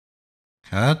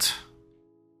Cat.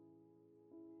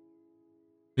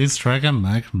 Beast Dragon,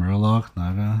 Mech, Murloc,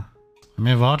 Naga. I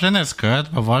mean, Vol'jin is good,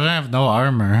 but Vol'jin have no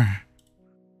armor.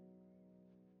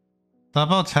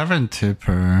 Double Tavern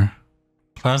Tipper.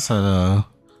 Plus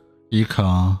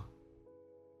Econ.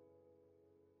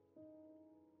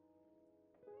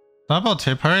 Double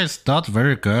Tipper is not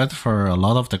very good for a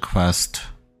lot of the quest.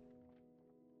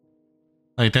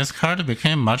 Like, this card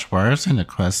became much worse in the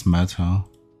quest meta.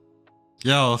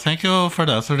 Yo, thank you for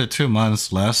the 32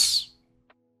 months, Les.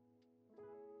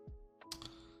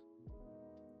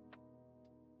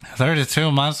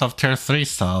 32 months of tier 3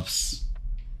 subs.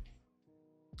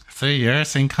 3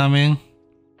 years incoming.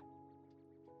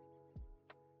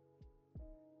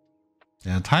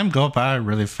 Yeah, time go by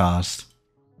really fast.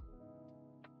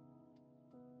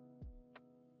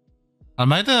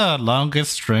 Am I the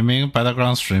longest streaming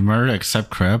Battleground streamer except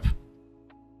Crip?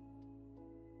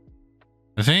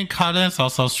 I think Collins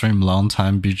also streamed long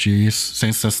time BGs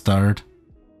since the start.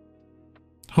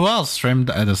 Who else streamed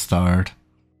at the start?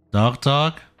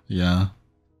 Dog? Yeah.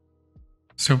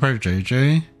 Super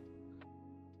JJ?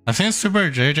 I think Super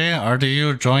JJ and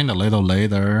RDU joined a little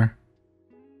later.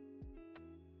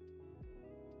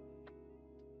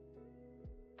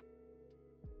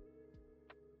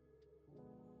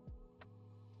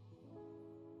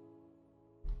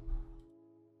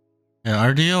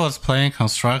 Yeah, RDU was playing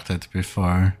Constructed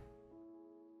before.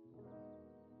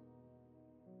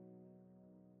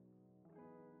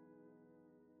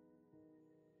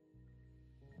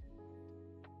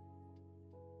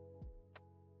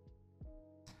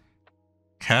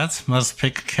 Cat must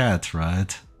pick cat,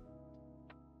 right?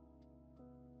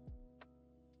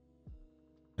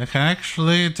 I can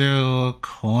actually do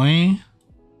coin.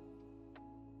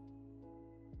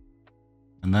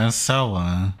 And then sell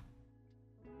one.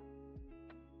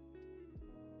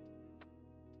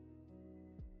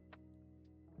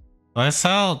 Do I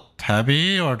sell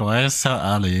Tabby or do I sell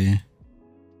Ali?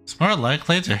 It's more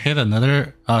likely to hit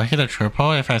hit a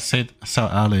triple if I sell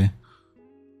Ali.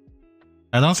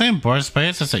 I don't think board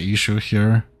space is an issue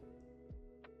here.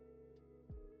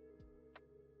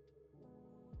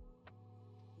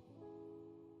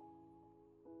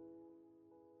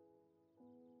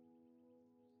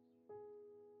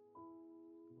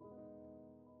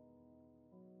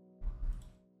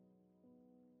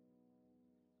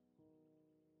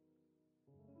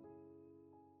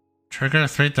 Trigger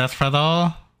 3 death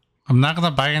rattle. I'm not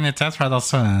gonna buy any death rattle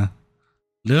soon.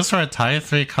 Lose or tie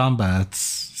 3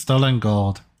 combats. Stolen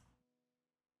gold.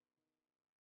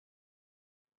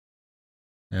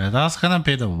 Yeah, that's gonna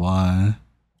be the one.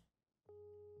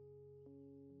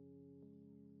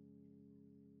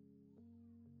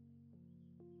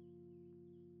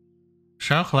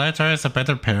 Shell Collector is a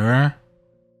better pair.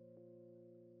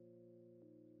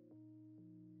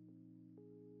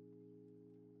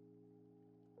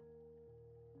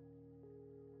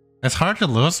 It's hard to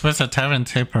lose with a Tavern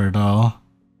Tipper though.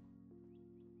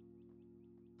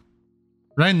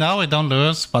 Right now we don't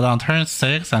lose, but on turn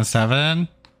 6 and 7,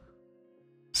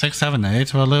 6, 7,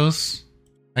 8 we'll lose.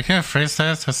 I can freeze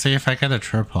this to see if I get a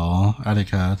triple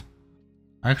Etiquette.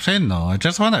 Actually no, I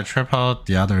just want to triple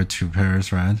the other 2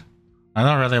 pairs, right? I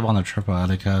don't really want to triple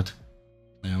Etiquette.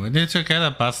 Yeah, we need to get a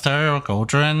Buster or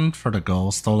Goldrin for the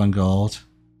gold, stolen gold.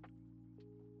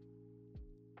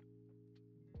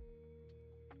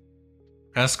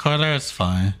 Gas Coiler is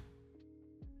fine.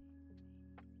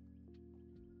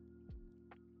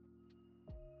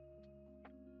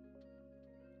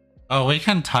 Oh, we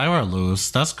can tie or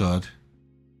lose. That's good.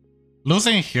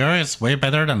 Losing here is way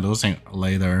better than losing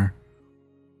later.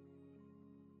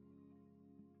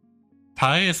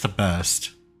 Tie is the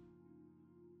best.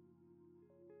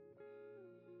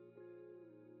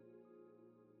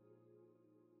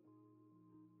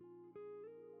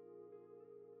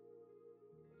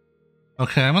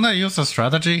 Okay, I'm gonna use a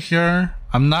strategy here.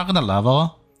 I'm not gonna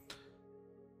level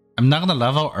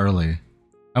early.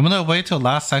 I'm gonna wait till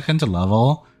last second to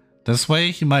level. This way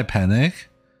he might panic.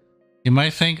 He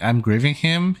might think I'm grieving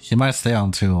him. He might stay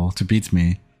on 2 to beat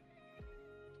me.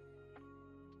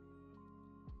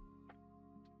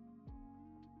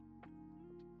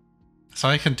 So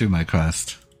I can do my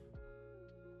quest.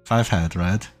 5 head,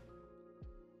 right?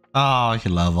 Oh, he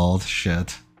leveled.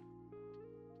 Shit.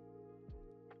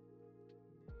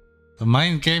 The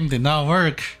mind game did not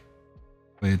work.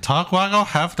 Wait, Talkwaggle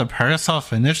have the Parasol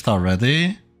finished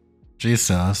already?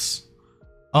 Jesus.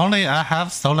 Only I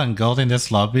have stolen gold in this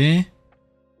lobby?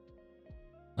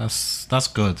 That's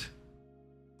good.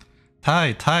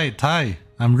 Ty.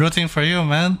 I'm rooting for you,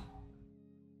 man.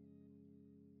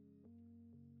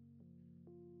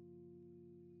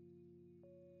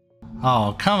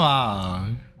 Oh, come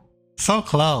on. So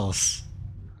close.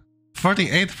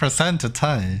 48% to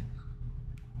tie.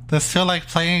 This feel like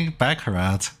playing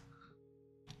Baccarat.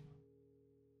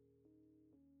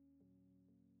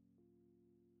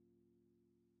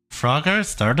 Frogger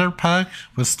starter pack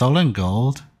with stolen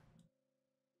gold?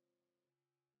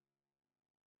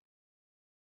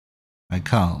 I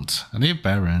can't. I need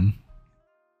Baron.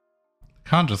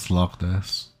 Can't just lock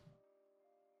this.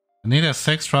 I need a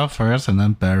 6-drop first and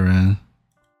then Baron.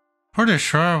 Pretty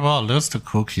sure we'll lose to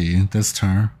Cookie this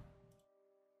turn.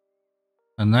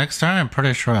 And next turn I'm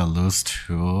pretty sure I'll lose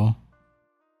too.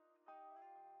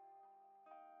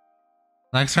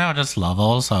 Next turn I'll just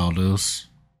level so I'll lose.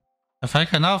 If I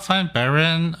cannot find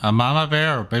Baron, a Mama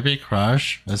Bear or Baby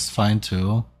Crush is fine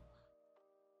too.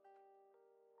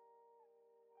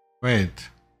 Wait.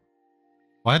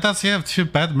 Why does he have 2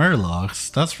 bad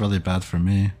Murlocs? That's really bad for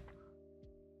me.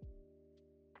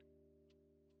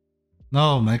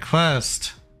 No, my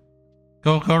quest.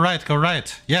 Go right, go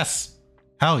right. Yes!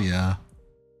 Hell yeah.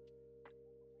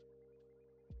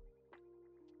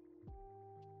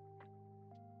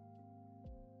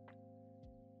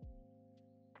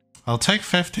 I'll take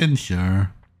 15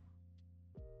 here.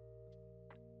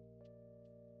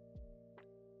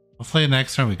 Hopefully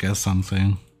next turn we get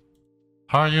something.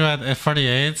 How are you at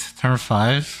 48? Turn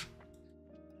 5?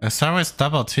 I start with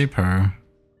double tipper.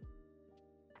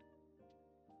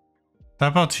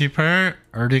 Double tipper,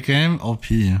 early game, OP.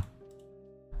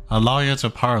 Allow you to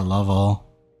power level.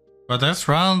 But this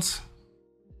round,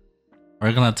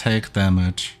 we're gonna take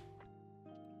damage.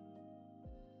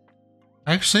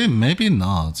 Actually, maybe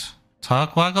not.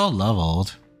 Tagwago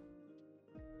leveled.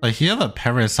 But he have a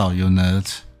Parasol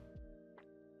unit.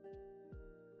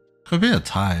 Could be a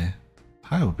tie.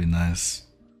 Tie would be nice.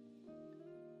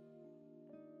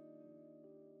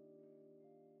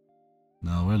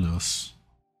 No, we lose.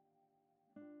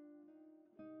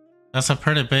 That's a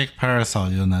pretty big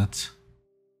Parasol unit.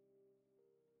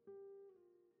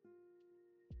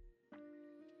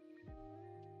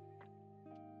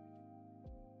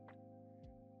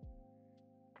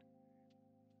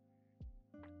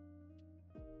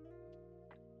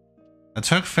 I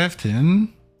took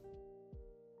 15.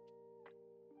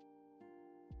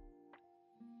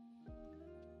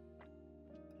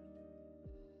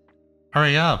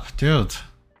 Hurry up, dude.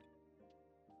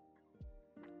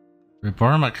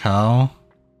 Reborn Macau.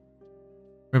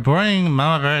 Reborn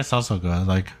Mama Bear is also good,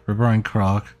 like Reborn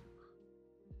Croc.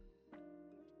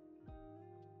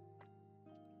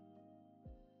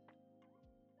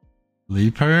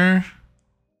 Leaper?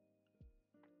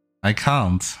 I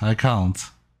can't. I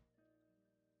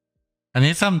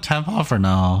need some tempo for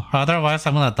now, otherwise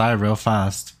I'm gonna die real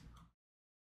fast.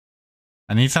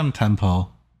 I need some tempo.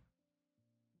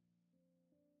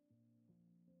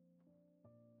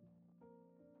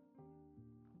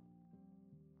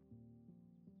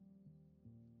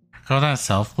 Golden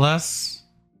Selfless?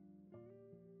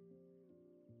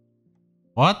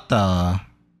 What the?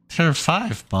 Tier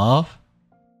 5, Bob?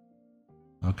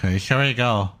 Okay, here we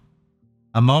go.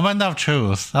 A moment of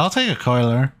truth. I'll take a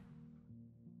coiler.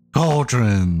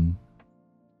 Cauldron.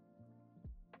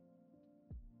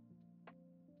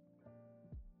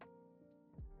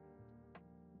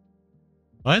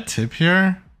 What tip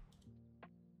here?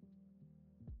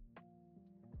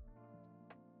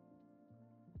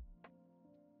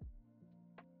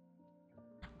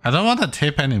 I don't want to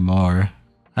tip anymore.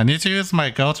 I need to use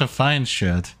my go to find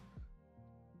shit.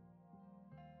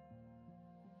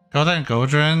 Golden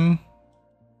Cauldron.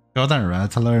 Golden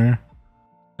Rattler.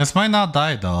 This might not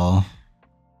die though.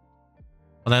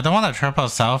 But I don't want to triple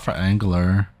sell for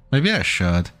Angler. Maybe I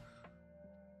should.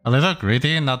 A little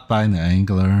greedy not buying the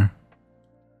Angler.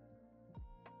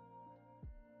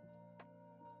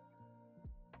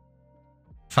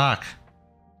 Fuck.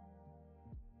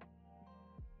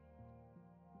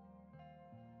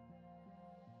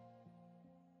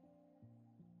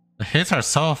 The hits are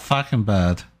so fucking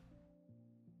bad.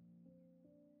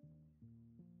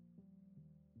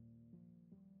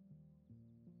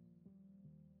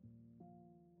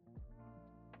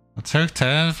 I took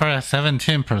 10 for a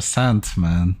 17%,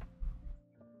 man.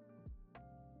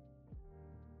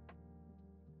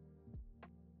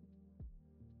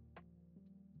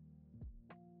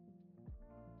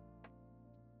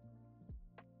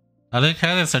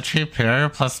 Alicat is a cheap pair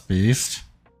plus beast.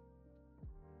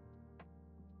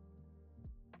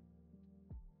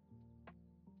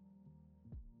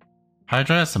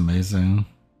 Hydra is amazing.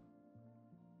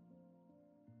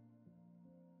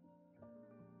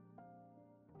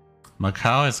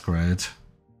 Macau is great.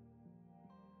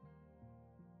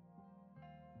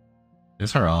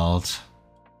 These are alt.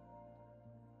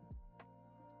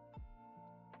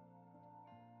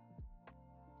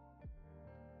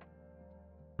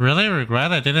 Really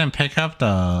regret I didn't pick up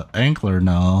the angler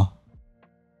now.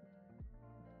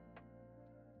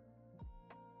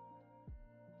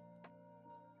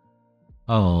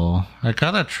 Oh, I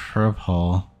got a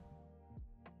triple.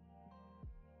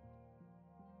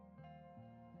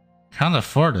 Can't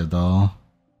afford it though.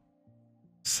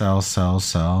 Sell, sell,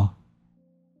 sell.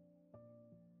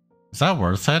 Is that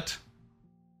worth it?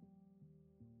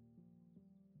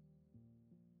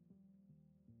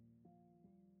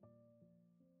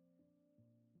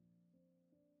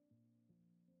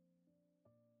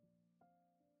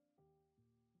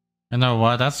 You know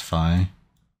what? That's fine.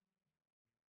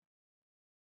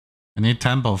 I need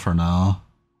tempo for now.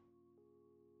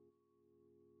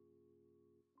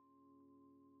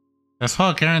 This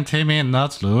will guarantee me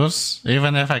not lose,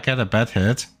 even if I get a bad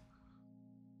hit.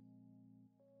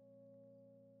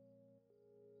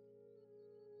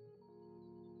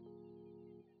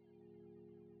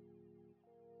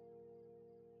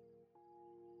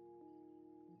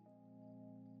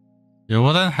 You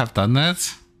wouldn't have done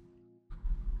it?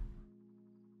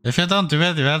 If you don't do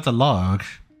it, you have the log.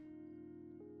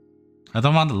 I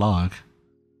don't want the log.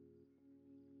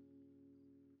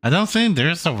 I don't think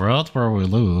there's a world where we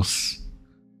lose.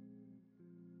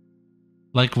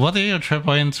 Like, what do you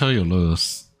triple into you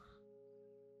lose?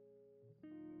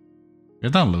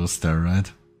 You don't lose there,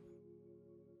 right?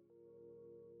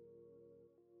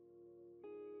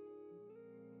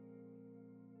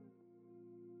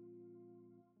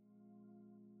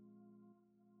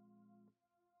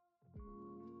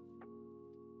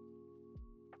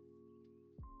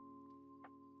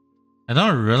 I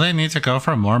don't really need to go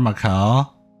for more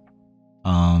Macau.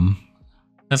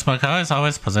 This Macau is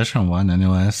always position 1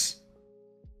 anyways.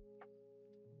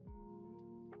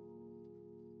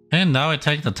 And now we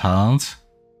take the taunt.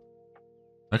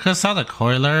 I could sell the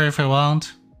coiler if we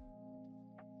want.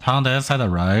 Taunt is at the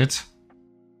right.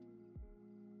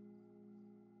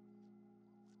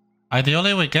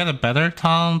 Ideally we get a better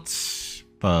taunt,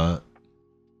 but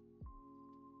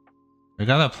we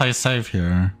gotta play safe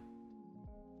here.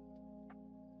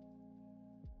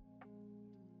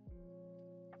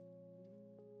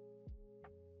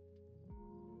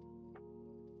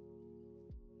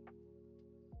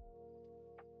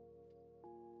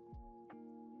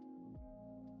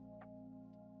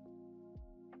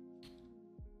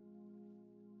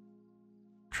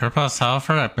 Triple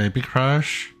Sulfur at Baby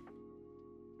Crush.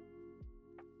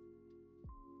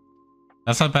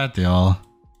 That's a bad deal.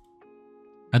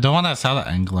 I don't want to sell the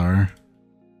Angler.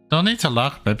 Don't need to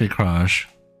lock Baby Crush.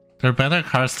 There are better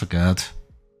cards to get.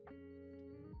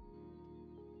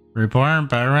 Reborn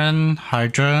Baron,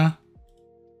 Hydra.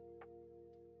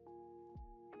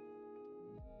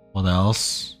 What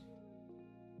else?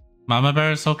 Mama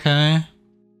Bear is okay.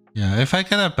 Yeah, if I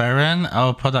get a Baron,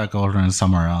 I'll put that Golden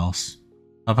somewhere else.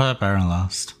 I'll put a Baron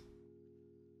last.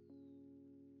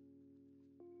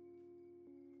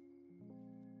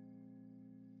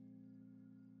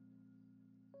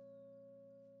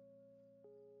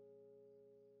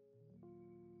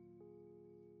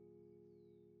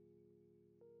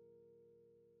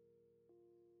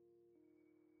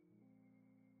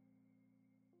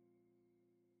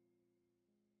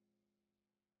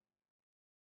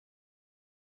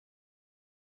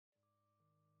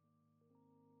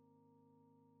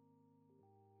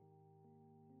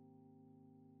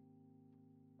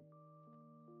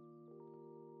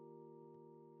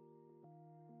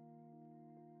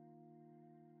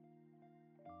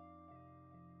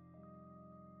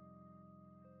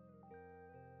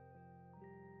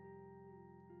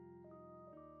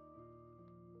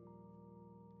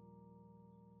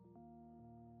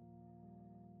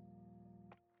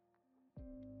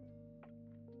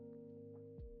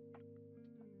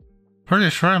 Pretty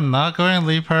sure I'm not going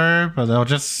Leaper, but I'll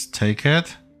just take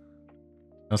it.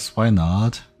 Just why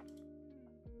not?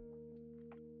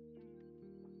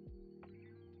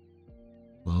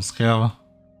 Low scale.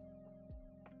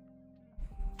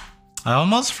 I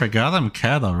almost forgot I'm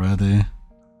cat already.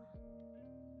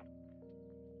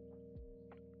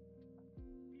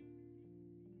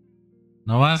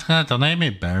 No one's gonna donate me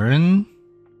Baron?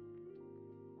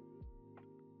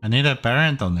 I need a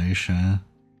Baron donation.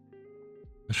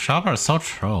 The shop are so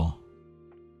troll.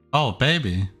 Oh,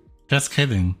 baby. Just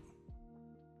kidding.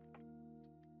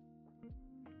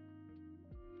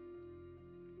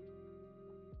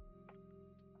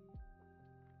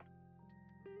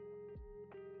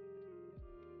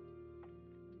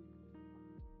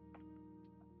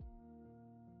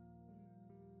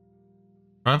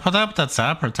 Do I put up that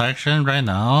zap protection right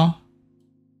now?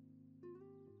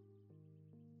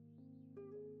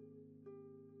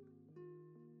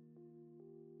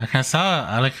 I can sell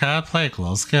Alicat, play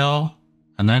Glow Skill,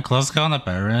 and then Glow Skill on the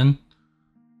Baron.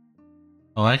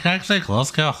 Oh, I can actually Glow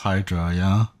Skill Hydra,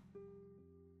 yeah.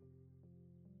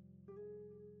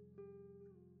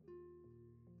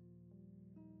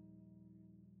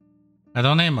 I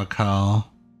don't need Macau.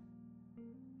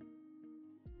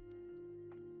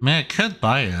 I mean, I could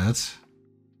buy it.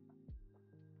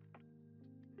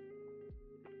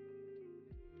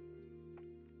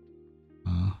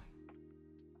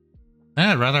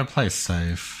 I'd rather play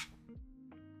safe.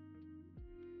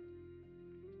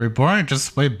 Reborn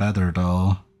just way better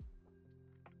though.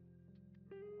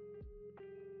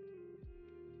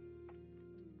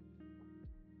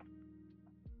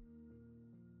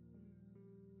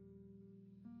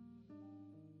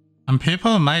 And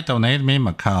people might donate me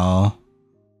Macau.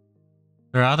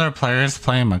 There are other players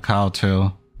playing Macau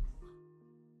too.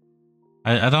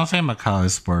 I don't think Macau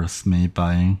is worth me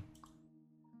buying.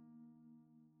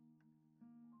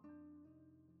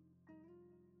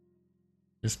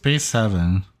 It's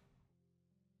B7.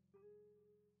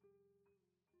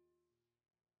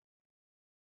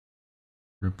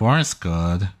 Reborn is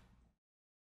good.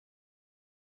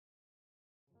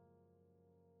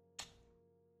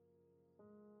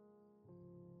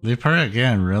 Leaper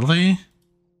again, really?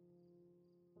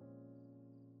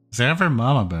 Is there ever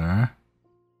Mama Bear?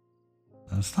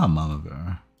 That's not Mama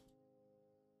Bear.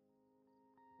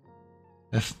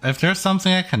 If there's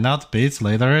something I cannot beat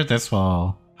later, this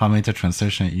will help me to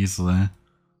transition easily.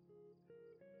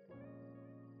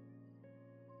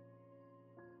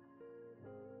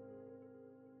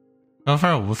 Go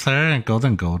for a Wuther and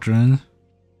Golden Goldren.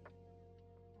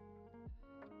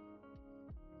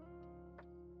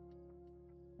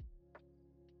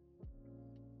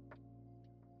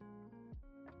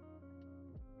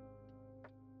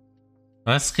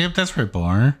 Let's skip this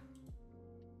Reborn.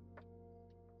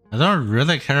 I don't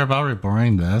really care about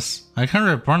reborning this. I can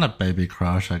reborn a Baby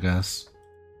Crush, I guess.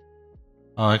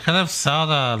 Oh, I could have sold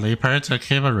a Leaper to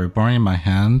keep a reborn in my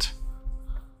hand.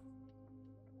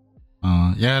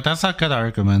 Yeah, that's a good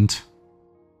argument.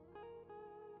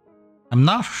 I'm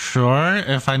not sure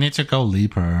if I need to go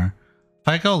Leaper. If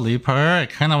I go Leaper, I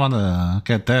kinda wanna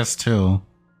get this too.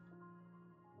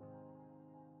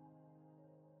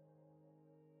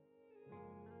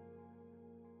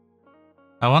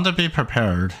 I want to be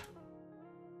prepared.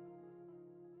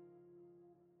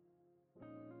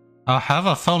 I'll have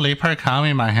a full Leaper count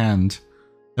in my hand.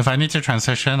 If I need to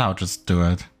transition, I'll just do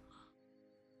it.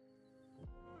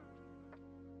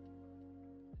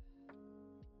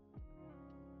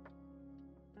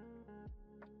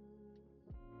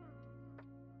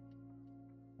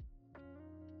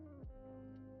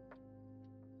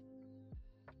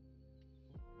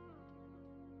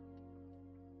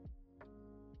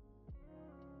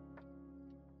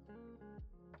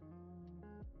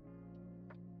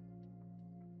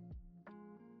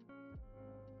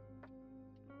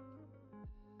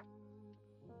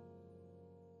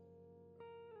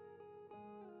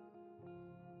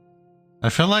 I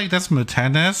feel like this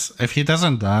Mutanus, if he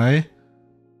doesn't die,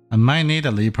 I might need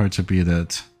a Leaper to beat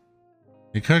it.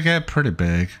 It could get pretty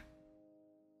big.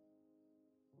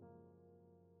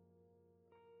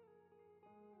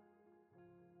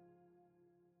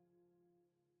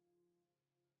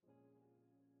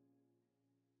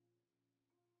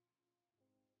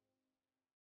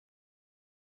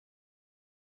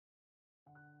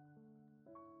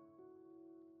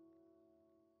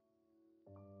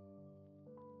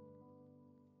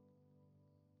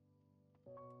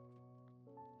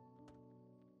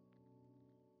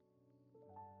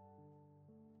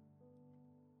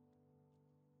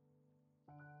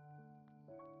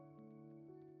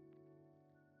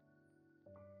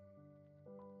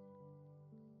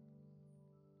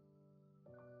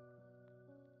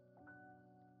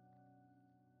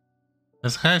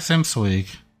 This guy seems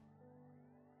weak.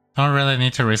 Don't really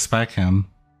need to respect him.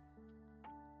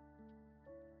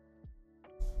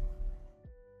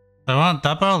 I want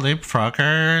double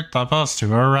Leapfrogger, double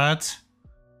Sewer Rat.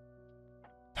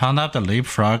 Pound up the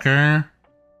Leapfrogger.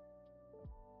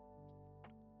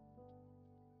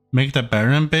 Make the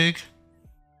Baron big.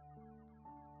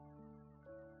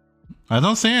 I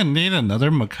don't think I need another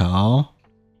Macau.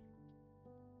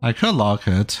 I could lock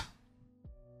it.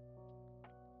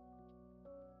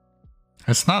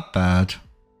 It's not bad.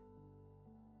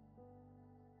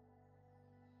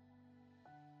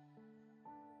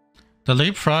 The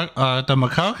Leapfrog, the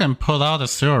Macau can pull out the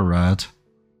Sewer Rat.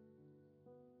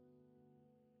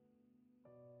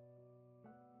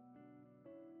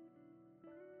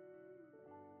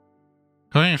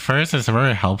 Going first is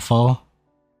very helpful.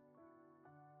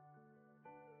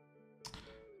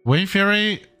 Wave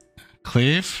Fury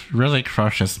Cleave really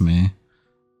crushes me.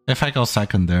 If I go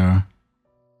second there.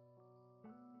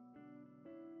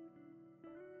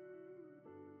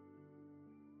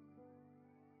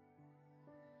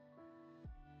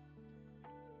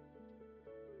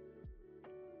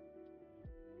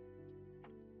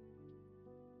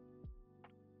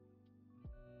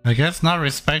 I guess not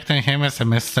respecting him is a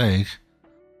mistake.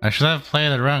 I should have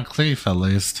played around Cleave at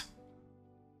least.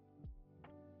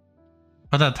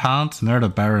 Put a taunt near the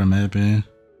Baron maybe.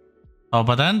 Oh,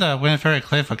 but then the Wind Fairy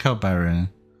Cleave will kill Baron.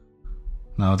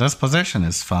 No, this position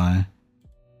is fine.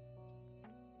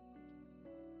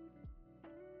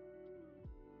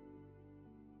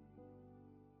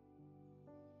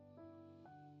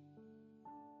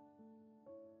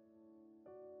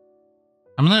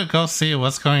 I'm gonna go see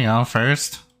what's going on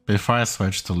first before I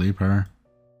switch to Leaper.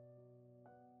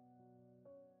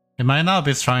 It might not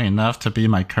be strong enough to be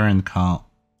my current comp.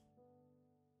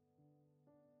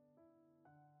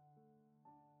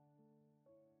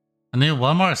 I need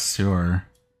one more sewer.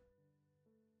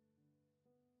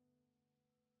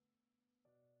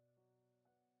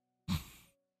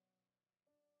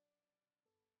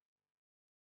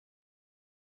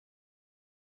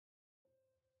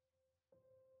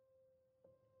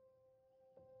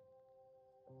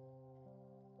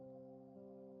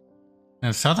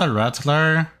 And sell the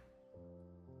Rattler,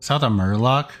 sell the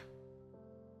Murloc,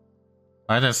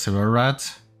 buy the Sewer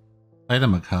Rat, play the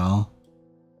Macau.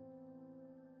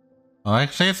 Oh,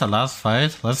 actually it's the last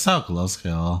fight. Let's sell Glow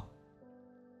Skill.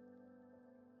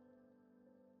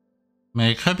 I mean,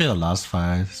 it could be the last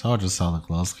fight, so I'll just sell the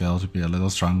Glow Skill to be a little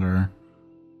stronger.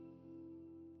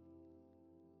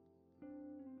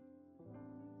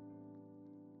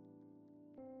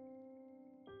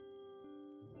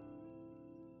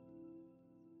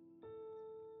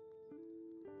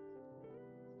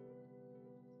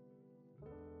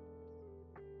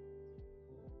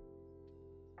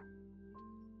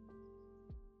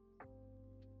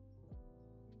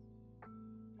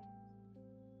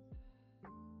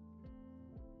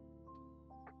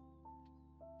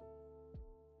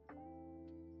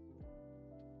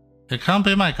 It can't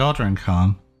be my Goldring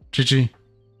comp. GG.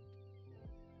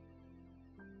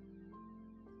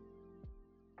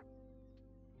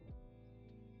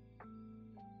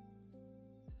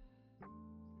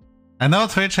 I know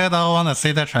Twitch don't want to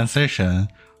see the transition,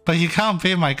 but you can't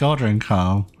be my Goldring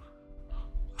comp.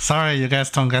 Sorry, you guys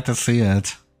don't get to see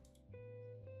it.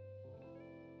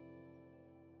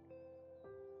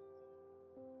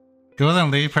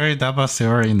 Golden Leaper double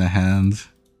sewer in the hand.